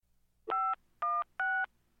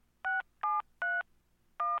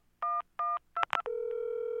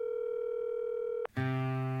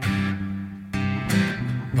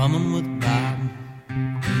Bumming with Bob.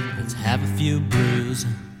 Let's have a few brews.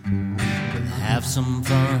 We'll have some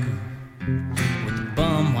fun with the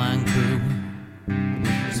bum wine crew.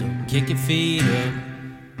 So kick your feet up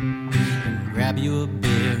and grab you a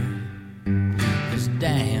beer. 'Cause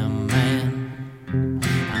damn, man,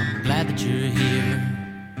 I'm glad that you're here.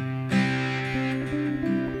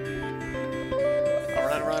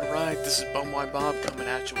 Alright, this is Bumwine Bob coming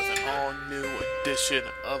at you with an all-new edition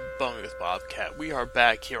of Bumming with Bobcat. We are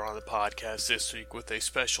back here on the podcast this week with a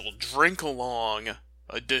special drink-along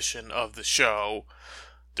edition of the show.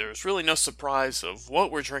 There's really no surprise of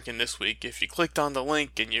what we're drinking this week. If you clicked on the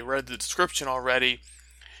link and you read the description already,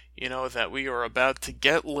 you know that we are about to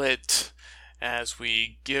get lit as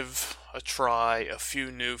we give a try a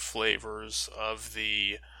few new flavors of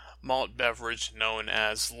the malt beverage known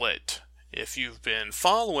as LYTT. If you've been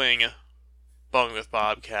following Bumming with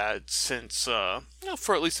Bobcat since,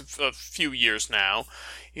 for at least a few years now,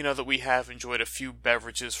 you know that we have enjoyed a few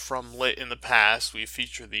beverages from LYTT in the past. We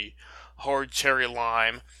featured the hard cherry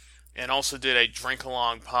lime and also did a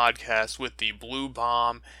drink-along podcast with the Blue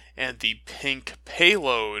Bomb and the Pink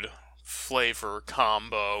Payload flavor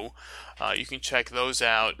combo. You can check those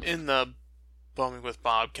out in the Bumming with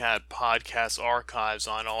Bobcat podcast archives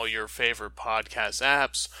on all your favorite podcast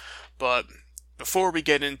apps. But before we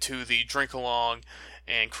get into the drink along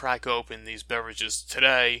and crack open these beverages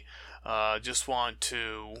today, just want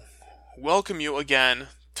to welcome you again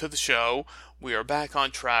to the show. We are back on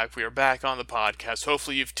track. We are back on the podcast.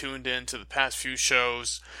 Hopefully you've tuned in to the past few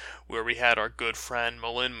shows where we had our good friend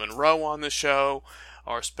Malin Monroe on the show,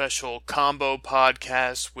 our special combo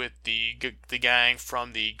podcast with the gang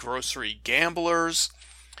from the Grocery Gamblers,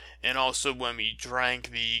 and also when we drank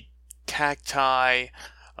the Cacti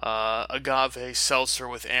agave seltzer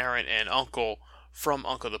with Aaron and Uncle from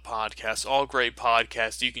Uncle the Podcast. All great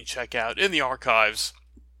podcasts you can check out in the archives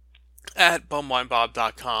at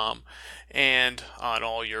bumwinebob.com and on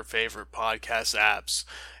all your favorite podcast apps.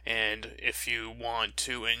 And if you want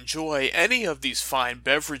to enjoy any of these fine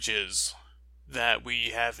beverages that we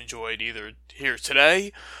have enjoyed either here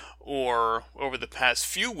today or over the past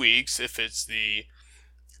few weeks, if it's the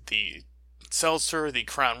seltzer, the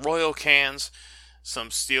Crown Royal cans,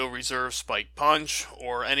 some Steel Reserve Spike Punch,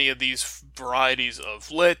 or any of these varieties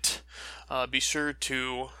of LYTT, be sure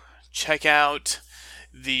to check out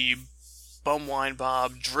the Bumwine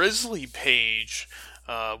Bob Drizzly page.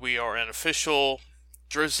 We are an official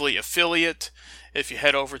Drizzly affiliate. If you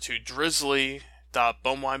head over to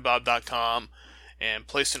drizzly.bumwinebob.com and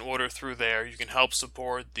place an order through there, you can help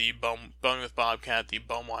support the Bumming with Bobcat, the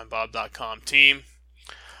bumwinebob.com team.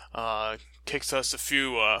 Kicks us a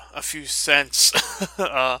few cents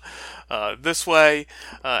this way.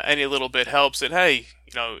 Any little bit helps. And hey,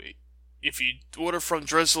 you know, if you order from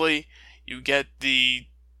Drizzly, you get the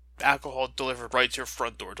alcohol delivered right to your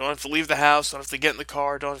front door. Don't have to leave the house. Don't have to get in the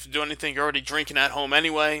car. Don't have to do anything. You're already drinking at home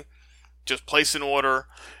anyway. Just place an order.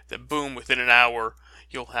 Then boom, within an hour,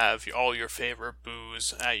 you'll have all your favorite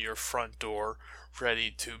booze at your front door,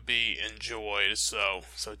 ready to be enjoyed. So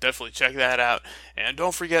definitely check that out. And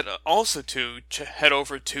don't forget also to head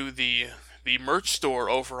over to the merch store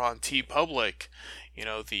over on TeePublic. You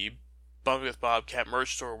know, the Bumming with Bobcat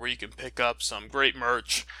merch store where you can pick up some great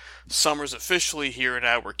merch. Summer's officially here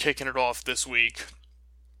now. We're kicking it off this week.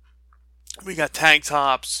 We got tank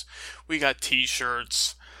tops. We got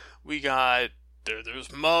t-shirts. We got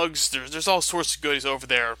there's mugs. There's all sorts of goodies over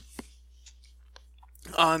there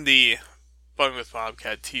on the Bumming with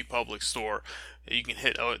Bobcat TeePublic store. You can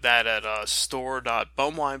hit that at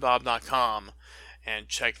store.bumwinebob.com and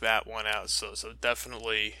check that one out. So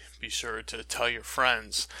definitely be sure to tell your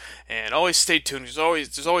friends, and always stay tuned.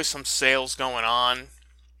 There's always some sales going on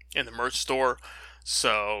in the merch store,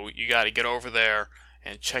 so you got to get over there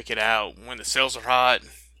and check it out. When the sales are hot,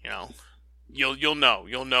 you know, you'll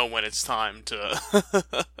know when it's time to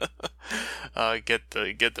get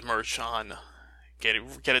the merch on. Get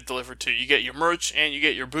it delivered to you. You get your merch and you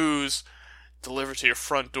get your booze delivered to your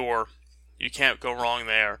front door. You can't go wrong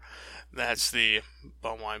there. That's the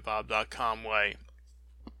bumwinebob.com way.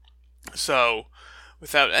 So,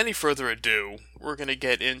 without any further ado, we're going to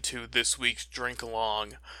get into this week's Drink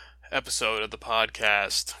Along episode of the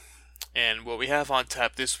podcast. And what we have on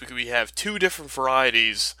tap this week, we have two different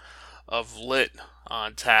varieties of LYTT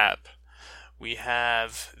on tap. We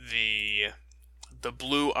have the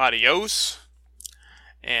Blue Adios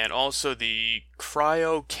and also the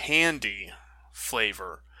Cryo Candy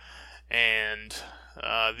flavor. And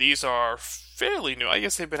these are fairly new. I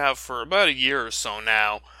guess they've been out for about a year or so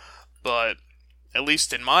now, but at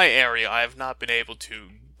least in my area, I have not been able to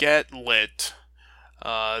get LYTT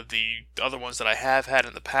The other ones that I have had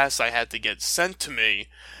in the past, I had to get sent to me,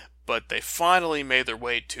 but they finally made their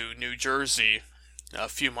way to New Jersey a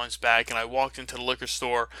few months back, and I walked into the liquor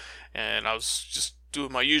store, and I was just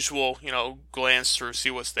doing my usual, glance through, see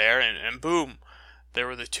what's there, and boom, there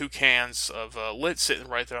were the 2 cans of LYTT sitting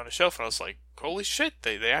right there on the shelf, and I was like, holy shit,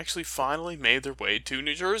 they actually finally made their way to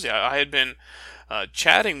New Jersey. I had been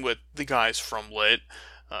chatting with the guys from LYTT,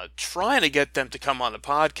 trying to get them to come on the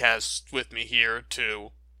podcast with me here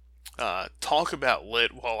to talk about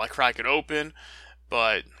LYTT while I crack it open,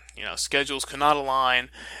 but schedules could not align,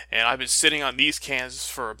 and I've been sitting on these cans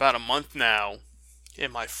for about a month now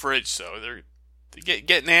in my fridge, so they're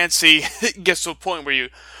getting antsy. It gets to a point where you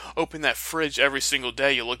open that fridge every single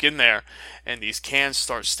day, you look in there, and these cans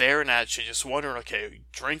start staring at you, just wondering, okay,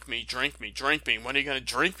 drink me, when are you going to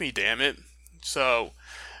drink me, damn it? So,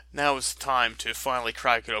 now is the time to finally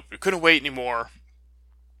crack it open. We couldn't wait anymore.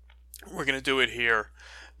 We're going to do it here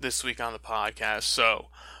this week on the podcast. So,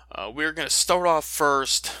 we're going to start off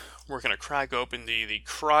first. We're going to crack open the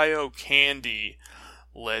Cryo Candy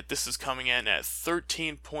LYTT. This is coming in at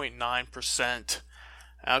 13.9%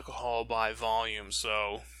 alcohol by volume.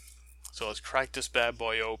 So let's crack this bad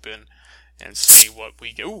boy open and see what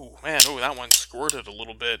we get. Ooh, man, that one squirted a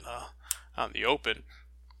little bit out in the open.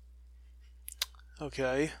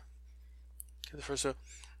 Okay. The first, a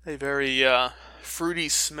very fruity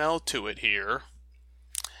smell to it here.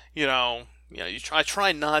 I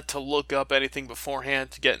try not to look up anything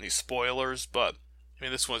beforehand to get any spoilers, but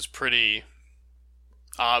this one's pretty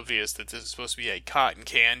obvious that this is supposed to be a cotton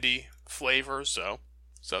candy flavor. So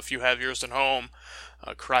if you have yours at home,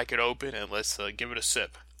 crack it open and let's give it a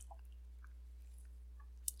sip.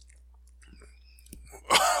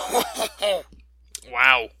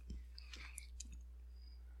 Wow.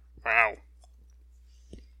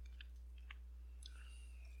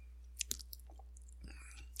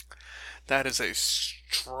 That is a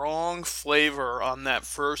strong flavor on that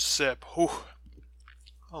first sip. Whew.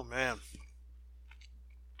 Oh, man.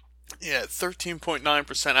 Yeah,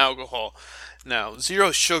 13.9% alcohol. Now,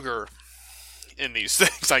 0 sugar in these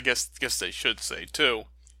things, I guess they should say, too.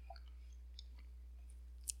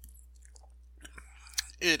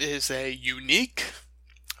 It is a unique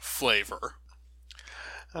flavor.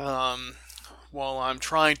 While I'm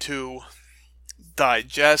trying to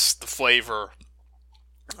digest the flavor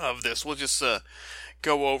of this, we'll just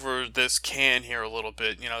go over this can here a little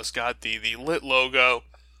bit. It's got the LYTT logo.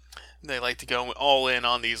 They like to go all in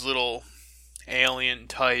on these little alien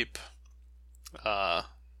type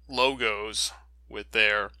logos with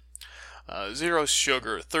their 0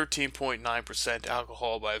 sugar, 13.9%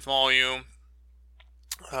 alcohol by volume.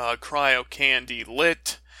 Cryo Candy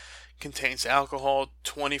LYTT contains alcohol,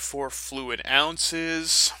 24 fluid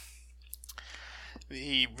ounces.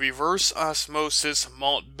 The reverse osmosis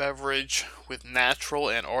malt beverage with natural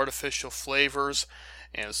and artificial flavors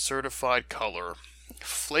and certified color.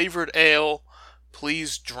 Flavored ale,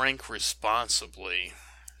 please drink responsibly.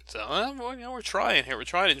 So, we're trying here. We're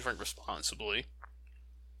trying to drink responsibly.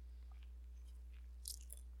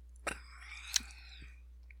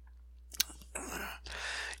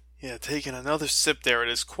 Yeah, taking another sip there. It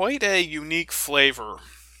is quite a unique flavor.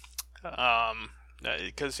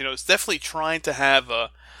 Because, it's definitely trying to have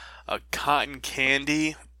a cotton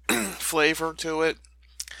candy flavor to it.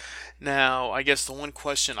 Now, I guess the one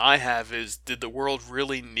question I have is, did the world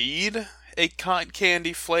really need a cotton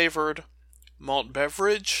candy flavored malt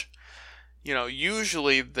beverage?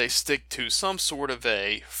 Usually they stick to some sort of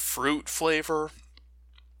a fruit flavor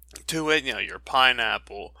to it. Your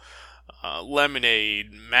pineapple,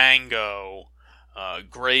 lemonade, mango,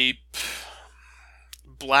 grape,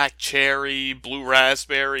 black cherry, blue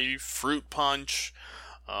raspberry, fruit punch,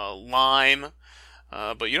 lime.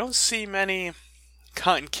 But you don't see many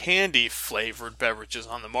cotton candy flavored beverages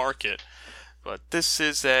on the market. But this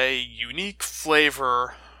is a unique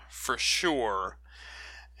flavor for sure.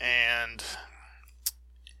 And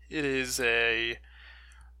it is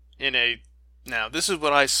now this is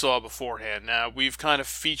what I saw beforehand. Now we've kind of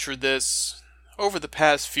featured this over the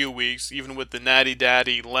past few weeks, even with the Natty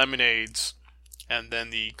Daddy lemonades and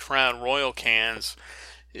then the Crown Royal cans,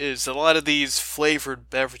 is a lot of these flavored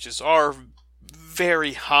beverages are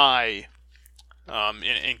very high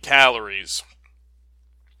in calories.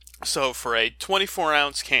 So for a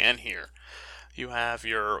 24-ounce can here, you have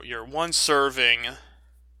your one serving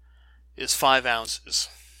is 5 ounces.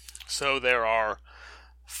 So there are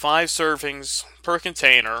 5 servings per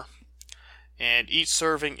container, and each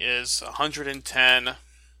serving is 110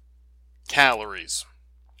 calories.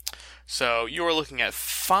 So you are looking at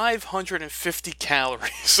 550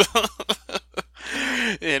 calories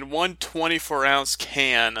in one 24-ounce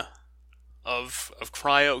can of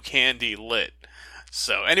cryo candy LYTT.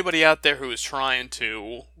 So anybody out there who is trying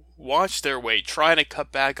to watch their weight, trying to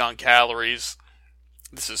cut back on calories,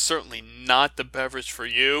 this is certainly not the beverage for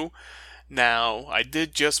you. Now, I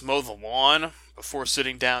did just mow the lawn before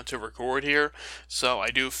sitting down to record here, so I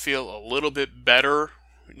do feel a little bit better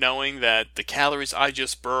knowing that the calories I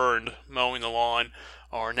just burned mowing the lawn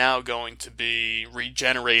are now going to be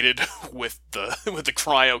regenerated with the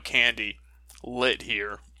cryo candy LYTT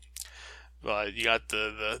here. But you got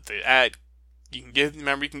the ad. You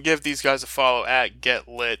can give these guys a follow at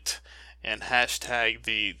GetLytt and hashtag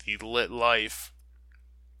the LYTT Life.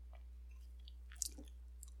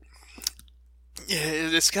 Yeah,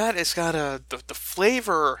 it's got the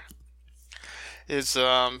flavor is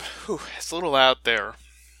it's a little out there.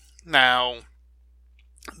 Now,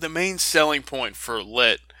 the main selling point for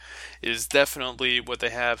LYTT is definitely what they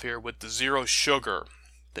have here with the zero sugar.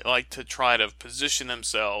 They like to try to position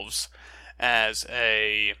themselves as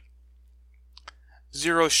a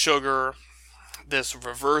zero sugar, this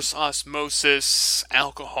reverse osmosis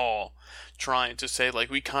alcohol, trying to say like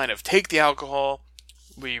we kind of take the alcohol,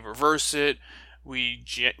 we reverse it, we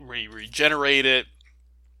regenerate it,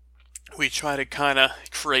 we try to kind of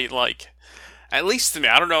create like, at least to me,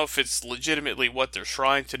 I don't know if it's legitimately what they're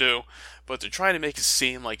trying to do, but they're trying to make it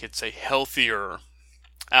seem like it's a healthier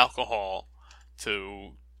alcohol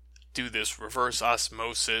to do this reverse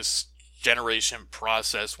osmosis generation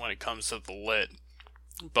process when it comes to the LYTT.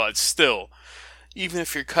 But still, even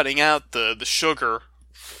if you're cutting out the sugar,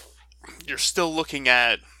 you're still looking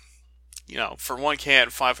at, for one can,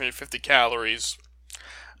 550 calories,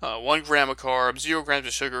 1 gram of carbs, 0 grams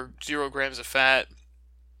of sugar, 0 grams of fat,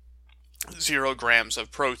 0 grams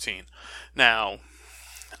of protein. Now,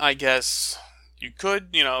 I guess you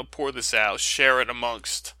could, pour this out, share it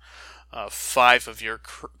amongst 5 of your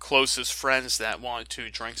closest friends that want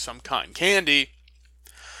to drink some cotton candy,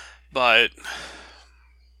 but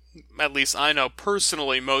at least I know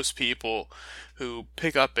personally most people who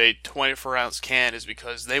pick up a 24-ounce can is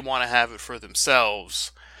because they want to have it for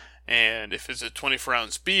themselves. And if it's a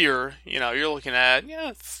 24-ounce beer, you're looking at,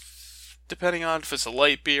 depending on if it's a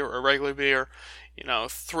light beer or a regular beer,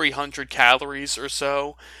 300 calories or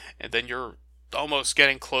so. And then you're almost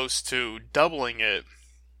getting close to doubling it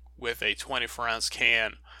with a 24-ounce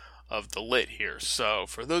can of the LYTT here. So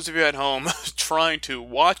for those of you at home trying to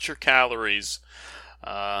watch your calories,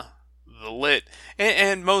 the LYTT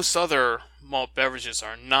and most other malt beverages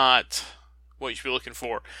are not what you should be looking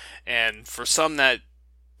for. And for some that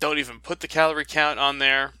don't even put the calorie count on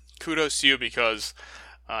there, kudos to you, because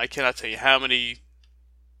I cannot tell you how many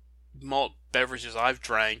malt beverages I've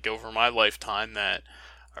drank over my lifetime that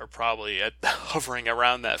are probably hovering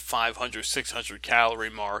around that 500, 600 calorie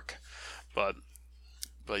mark. But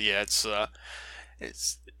yeah,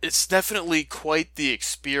 it's definitely quite the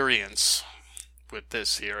experience with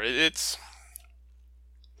this here. It's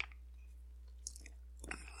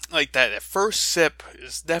like that first sip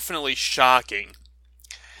is definitely shocking,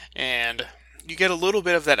 and you get a little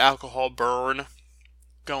bit of that alcohol burn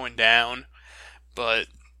going down, but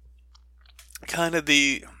kind of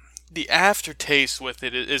the aftertaste with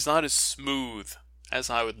it is not as smooth as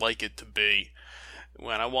I would like it to be.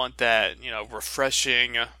 When I want that,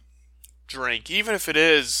 refreshing drink, even if it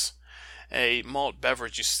is a malt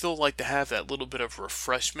beverage, you still like to have that little bit of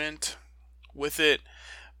refreshment with it.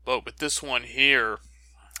 But with this one here,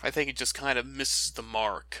 I think it just kind of misses the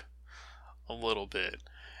mark a little bit.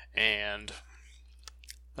 And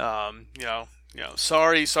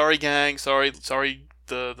sorry gang, sorry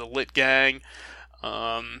the LYTT gang.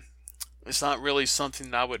 It's not really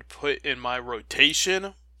something that I would put in my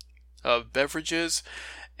rotation of beverages.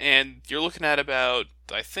 And you're looking at about,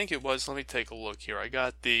 I think it was, let me take a look here. I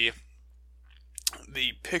got the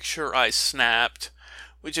picture I snapped,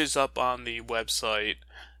 which is up on the website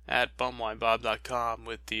at bumwinebob.com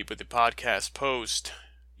with the podcast post.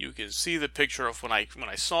 You can see the picture of when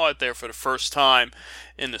I saw it there for the first time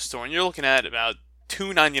in the store, and you're looking at about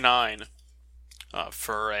 $2.99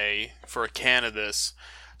 for a can of this.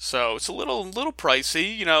 So it's a little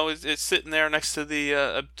pricey. It's sitting there next to the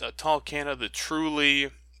a tall can of the Truly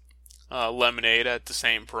lemonade at the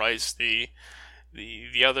same price. The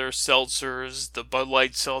other seltzers, the Bud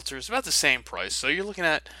Light seltzers, about the same price. So you're looking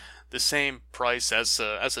at the same price as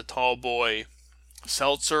a tall boy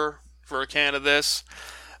seltzer for a can of this.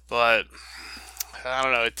 But I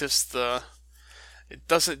don't know. It just it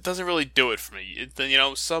doesn't really do it for me.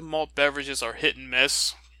 Some malt beverages are hit and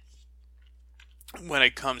miss when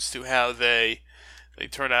it comes to how they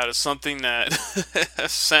turn out as something that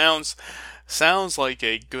sounds sounds like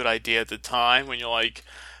a good idea at the time when you're like,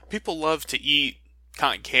 people love to eat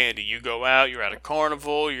cotton candy. You go out, you're at a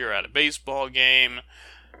carnival, you're at a baseball game,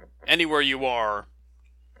 anywhere you are,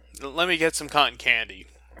 let me get some cotton candy.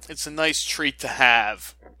 It's a nice treat to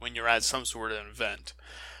have when you're at some sort of event.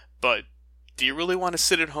 But do you really want to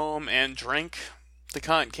sit at home and drink the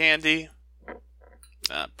cotton candy?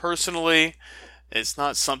 Personally, it's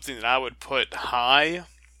not something that I would put high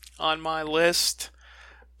on my list.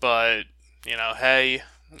 But, hey,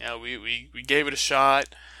 we gave it a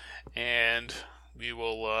shot, and we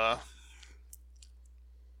will,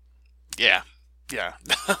 yeah. Yeah,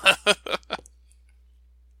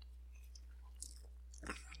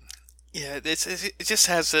 it just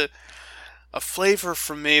has a flavor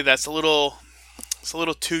for me that's a little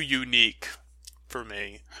too unique for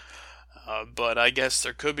me. But I guess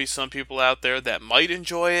there could be some people out there that might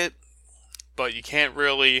enjoy it, but you can't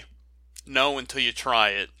really know until you try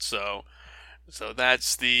it. So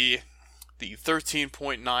that's the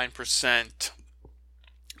 13.9%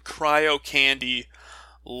 cryo candy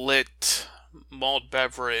LYTT malt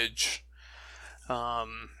beverage.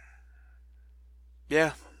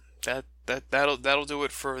 Yeah, that'll do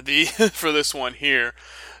it for the for this one here.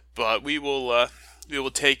 But we will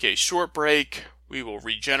take a short break. We will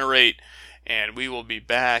regenerate, and we will be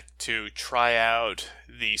back to try out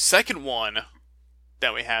the second one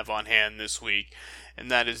that we have on hand this week,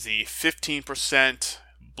 and that is the 15%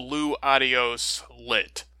 Blue Adios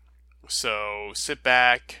LYTT. So sit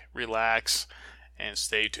back, relax, and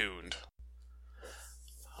stay tuned.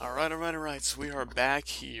 Alright. So we are back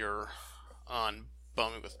here on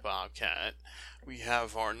Bumming with Bobcat. We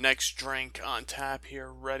have our next drink on tap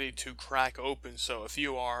here, ready to crack open. So if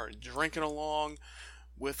you are drinking along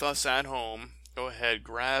with us at home, go ahead,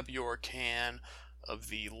 grab your can of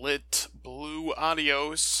the LYTT Blue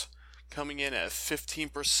Adios, coming in at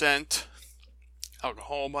 15%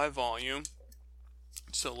 alcohol by volume.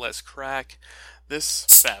 So let's crack this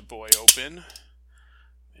bad boy open.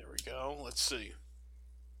 There we go. Let's see.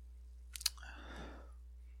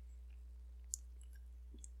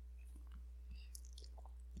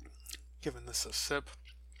 Giving this a sip.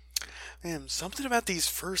 Man, something about these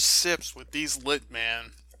first sips with these LYTT,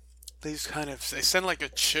 man. They send like a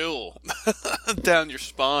chill down your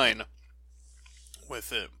spine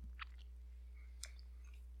with it.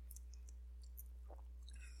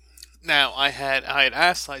 Now, I had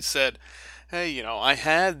asked, I said, hey, I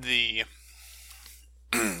had the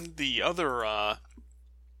other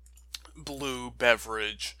blue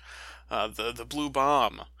beverage, the Blue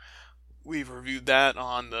Bomb. We've reviewed that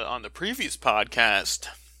on the previous podcast,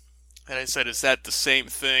 and I said, is that the same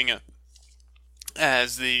thing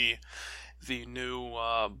as the new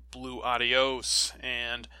Blue Adios?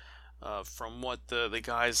 And from what the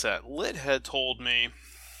guys at LYTT had told me,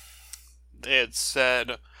 they had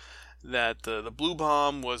said that the Blue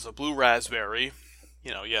Bomb was a blue raspberry.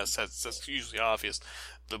 Yes, that's usually obvious.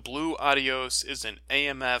 The Blue Adios is an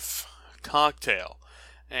AMF cocktail,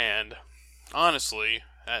 and honestly,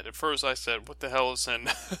 at first I said, what the hell is an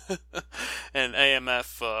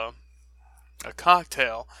AMF a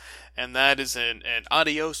cocktail? And that is an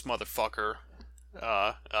adios motherfucker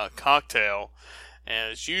cocktail.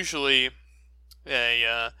 And it's usually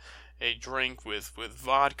a drink with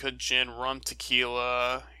vodka, gin, rum,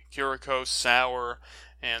 tequila, Curacao sour,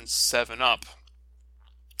 and 7-Up.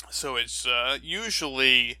 So it's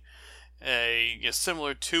usually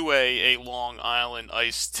similar to a Long Island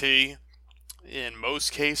iced tea in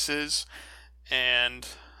most cases, and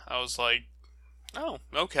I was like, oh,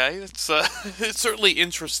 okay, it's it's certainly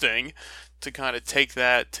interesting to kind of take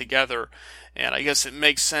that together, and I guess it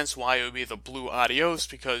makes sense why it would be the Blue Adios,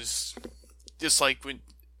 because just like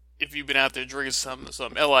if you've been out there drinking some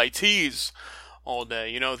LYTTs all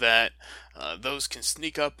day, you know that those can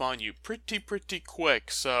sneak up on you pretty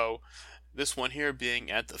quick. So this one here being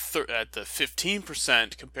at the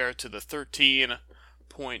 15% compared to the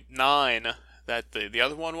 13.9 that the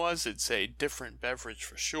other one was, it's a different beverage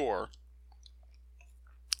for sure.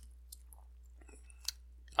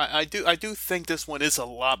 I do think this one is a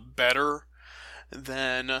lot better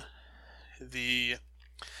than the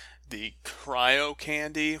cryo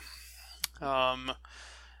candy.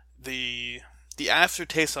 The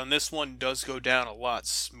aftertaste on this one does go down a lot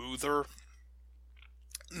smoother.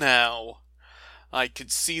 Now, I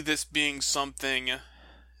could see this being something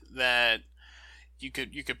that you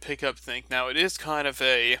could pick up, think. Now, it is kind of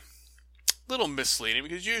a little misleading,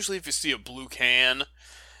 because usually if you see a blue can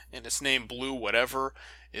and it's named blue whatever,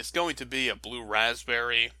 it's going to be a blue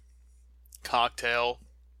raspberry cocktail.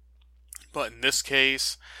 But in this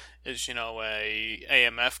case, it's a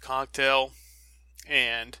AMF cocktail,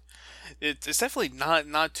 and it's definitely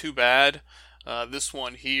not too bad. This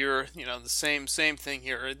one here, the same thing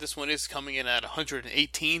here. This one is coming in at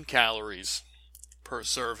 118 calories per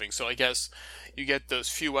serving. So I guess you get those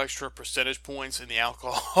few extra percentage points in the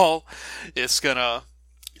alcohol. It's gonna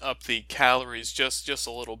up the calories just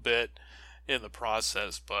a little bit in the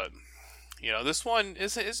process. But this one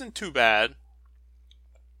isn't too bad.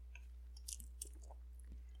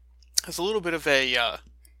 Has a little bit of a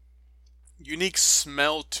unique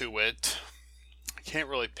smell to it. I can't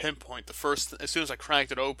really pinpoint as soon as I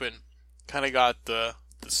cracked it open, kind of got the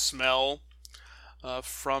smell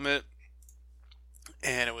from it,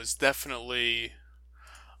 and it was definitely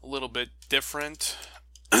a little bit different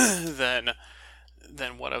than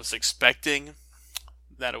what I was expecting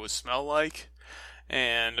that it would smell like.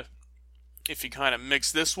 And if you kind of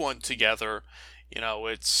mix this one together,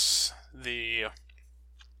 it's the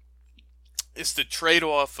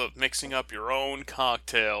trade-off of mixing up your own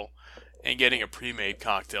cocktail and getting a pre-made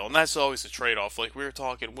cocktail. And that's always a trade-off. Like we were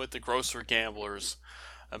talking with the Grocer Gamblers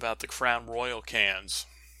about the Crown Royal cans.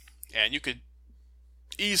 And you could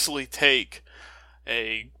easily take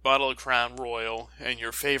a bottle of Crown Royal and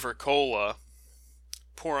your favorite cola,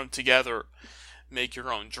 pour them together, make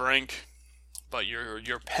your own drink, but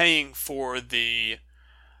you're paying for the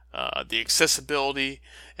accessibility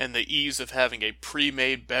and the ease of having a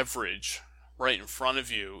pre-made beverage right in front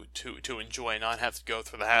of you to enjoy, and not have to go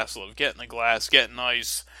through the hassle of getting a glass, getting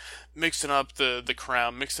ice, mixing up the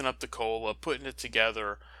Crown, mixing up the cola, putting it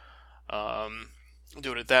together,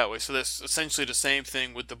 doing it that way. So that's essentially the same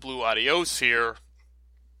thing with the Blue Adios here.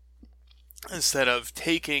 Instead of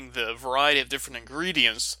taking the variety of different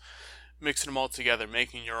ingredients, mixing them all together,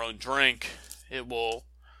 making your own drink, it will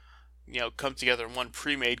come together in one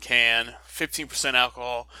pre-made can, 15%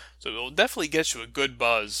 alcohol, so it will definitely get you a good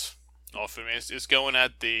buzz off of it. It's going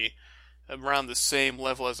at around the same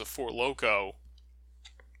level as a Four Loko,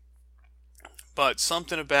 but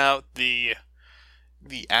something about the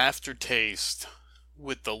aftertaste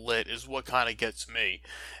with the LYTT is what kind of gets me.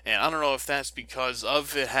 And I don't know if that's because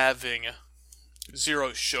of it having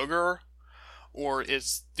zero sugar, or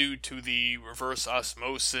it's due to the reverse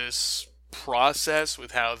osmosis process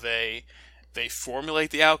with how they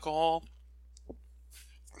formulate the alcohol.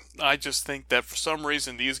 I just think that for some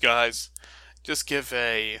reason these guys just give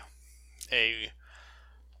I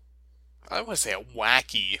don't want to say a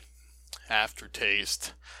wacky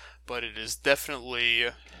aftertaste, but it is definitely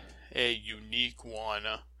a unique one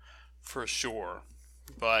for sure.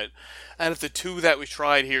 But out of the two that we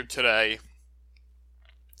tried here today,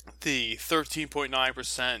 the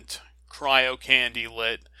 13.9% Cryo Candy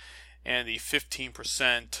LYTT and the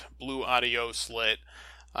 15% Blue Adios LYTT,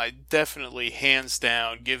 I definitely, hands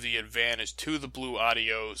down, give the advantage to the Blue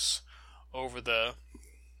Adios over the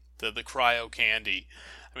Cryo Candy.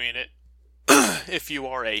 I mean, if you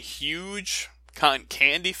are a huge cotton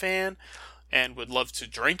candy fan and would love to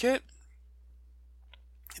drink it,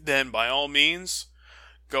 then by all means,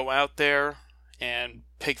 go out there and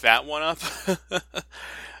pick that one up.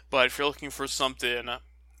 But if you're looking for something a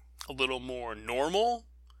little more normal,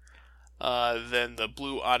 then the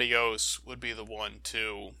Blue Adios would be the one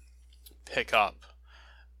to pick up.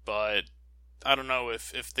 But I don't know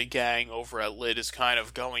if the gang over at LYTT is kind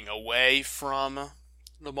of going away from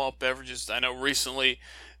the malt beverages. I know recently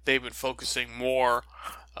they've been focusing more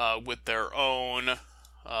with their own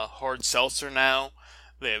hard seltzer now.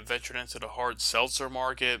 They have ventured into the hard seltzer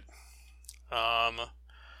market.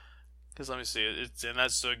 Because let me see, and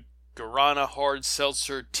that's the Guarana Hard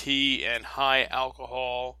Seltzer Tea and High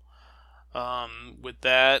Alcohol. With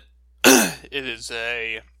that, it is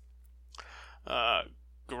a Guarana,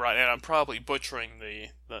 and I'm probably butchering the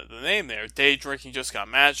name there. Day drinking just got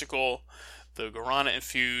magical. The Guarana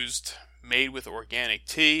infused, made with organic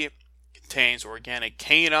tea, contains organic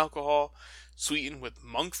cane alcohol, sweetened with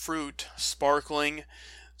monk fruit, sparkling,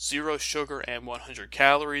 0 sugar and 100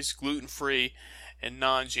 calories, gluten-free, and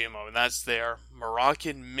non-GMO. And that's their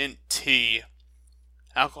Moroccan mint tea,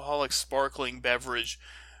 alcoholic sparkling beverage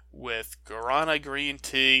with guarana green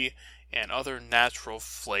tea and other natural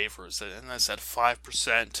flavors. And that's at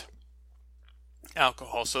 5%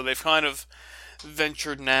 alcohol. So they've kind of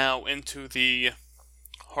ventured now into the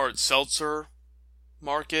hard seltzer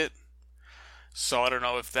market. So I don't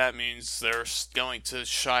know if that means they're going to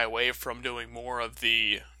shy away from doing more of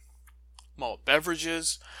the malt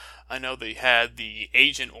beverages. I know they had the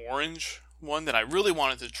Agent Orange one that I really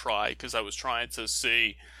wanted to try because I was trying to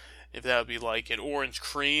see if that would be like an orange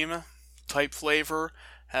cream type flavor.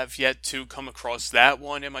 Have yet to come across that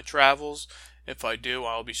one in my travels. If I do,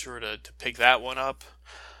 I'll be sure to pick that one up.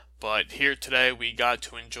 But here today we got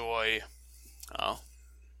to enjoy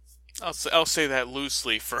I'll say that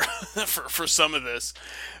loosely for for some of this.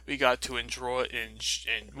 We got to enjoy and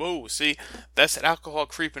whoa, see, that's that alcohol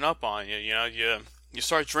creeping up on you. You know, you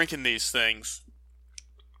start drinking these things.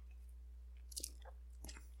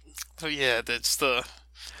 So yeah,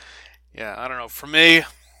 I don't know. For me,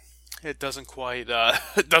 it doesn't quite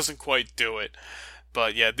it doesn't quite do it.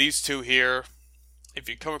 But yeah, these two here, if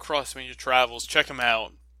you come across them in your travels, check them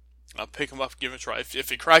out. I'll pick them up, give them a try. If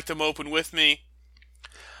you crack them open with me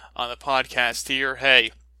on the podcast here,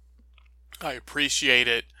 hey, I appreciate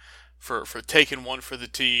it for taking one for the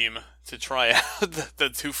team to try out the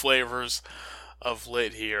two flavors of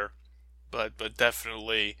LYTT here. But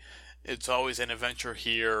definitely, it's always an adventure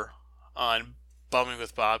here on Bumming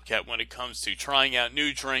with Bobcat when it comes to trying out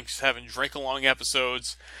new drinks, having drink-along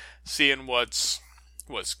episodes, seeing what's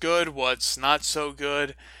good, what's not so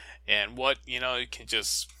good, and what, you can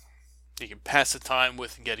pass the time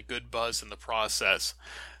with and get a good buzz in the process.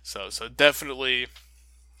 So definitely,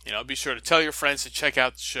 be sure to tell your friends to check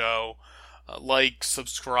out the show, like,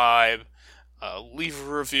 subscribe, leave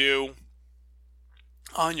a review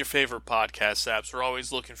on your favorite podcast apps. We're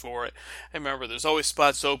always looking for it. And remember, there's always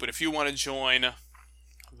spots open if you want to join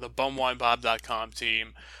the bumwinebob.com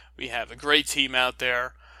team. We have a great team out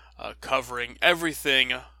there covering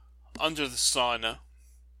everything under the sun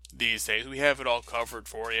these days. We have it all covered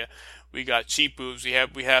for you. We got cheap booze. We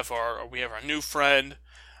have our new friend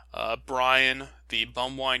Brian, the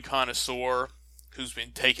bum wine connoisseur, who's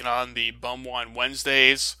been taking on the Bum Wine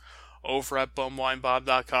Wednesdays over at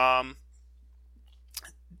bumwinebob.com.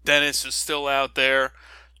 Dennis is still out there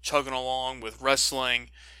chugging along with wrestling.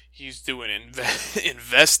 He's doing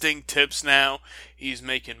investing tips now. He's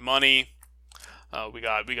making money. We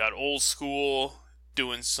got Old School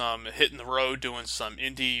doing some hitting the road, doing some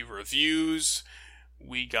indie reviews.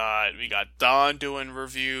 We got Don doing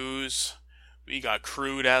reviews. We got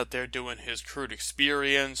Crude out there doing his Crude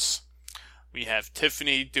experience. We have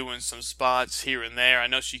Tiffany doing some spots here and there. I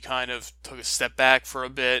know she kind of took a step back for a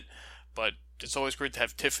bit, but it's always great to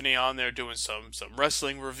have Tiffany on there doing some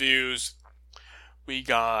wrestling reviews. We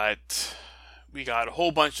got a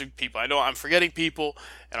whole bunch of people. I know I'm forgetting people,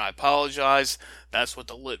 and I apologize. That's what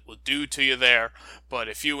the LYTT will do to you there. But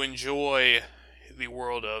if you enjoy the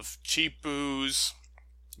world of cheap booze,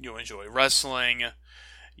 you enjoy wrestling,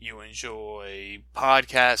 you enjoy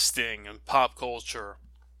podcasting and pop culture,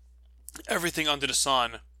 everything under the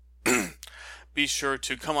sun, be sure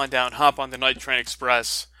to come on down, hop on the Night Train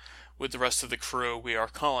Express with the rest of the crew. We are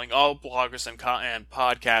calling all bloggers and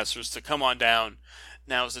podcasters to come on down.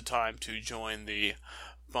 Now is the time to join the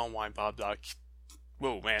Bumwinebob.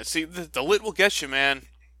 Whoa, man. See, the LYTT will get you, man.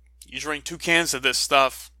 You drink 2 cans of this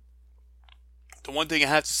stuff. The one thing I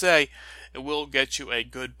have to say, it will get you a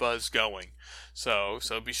good buzz going. So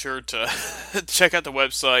be sure to check out the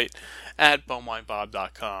website at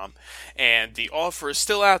bumwinebob.com. And the offer is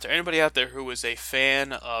still out there. Anybody out there who is a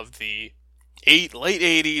fan of the late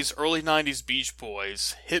 80s, early 90s Beach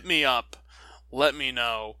Boys, hit me up. Let me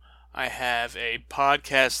know. I have a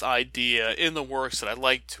podcast idea in the works that I'd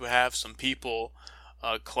like to have some people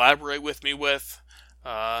collaborate with me with.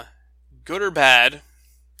 Good or bad,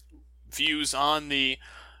 views on the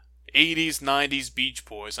 80s, 90s Beach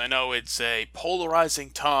Boys. I know it's a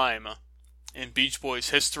polarizing time in Beach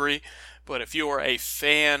Boys history, but if you are a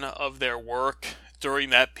fan of their work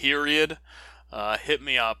during that period, hit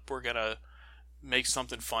me up. We're going to make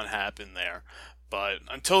something fun happen there. But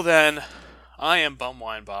until then, I am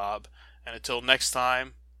Bumwine Bob, and until next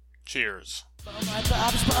time, cheers.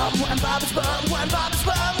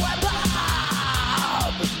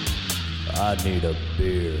 I need a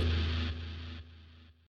beer.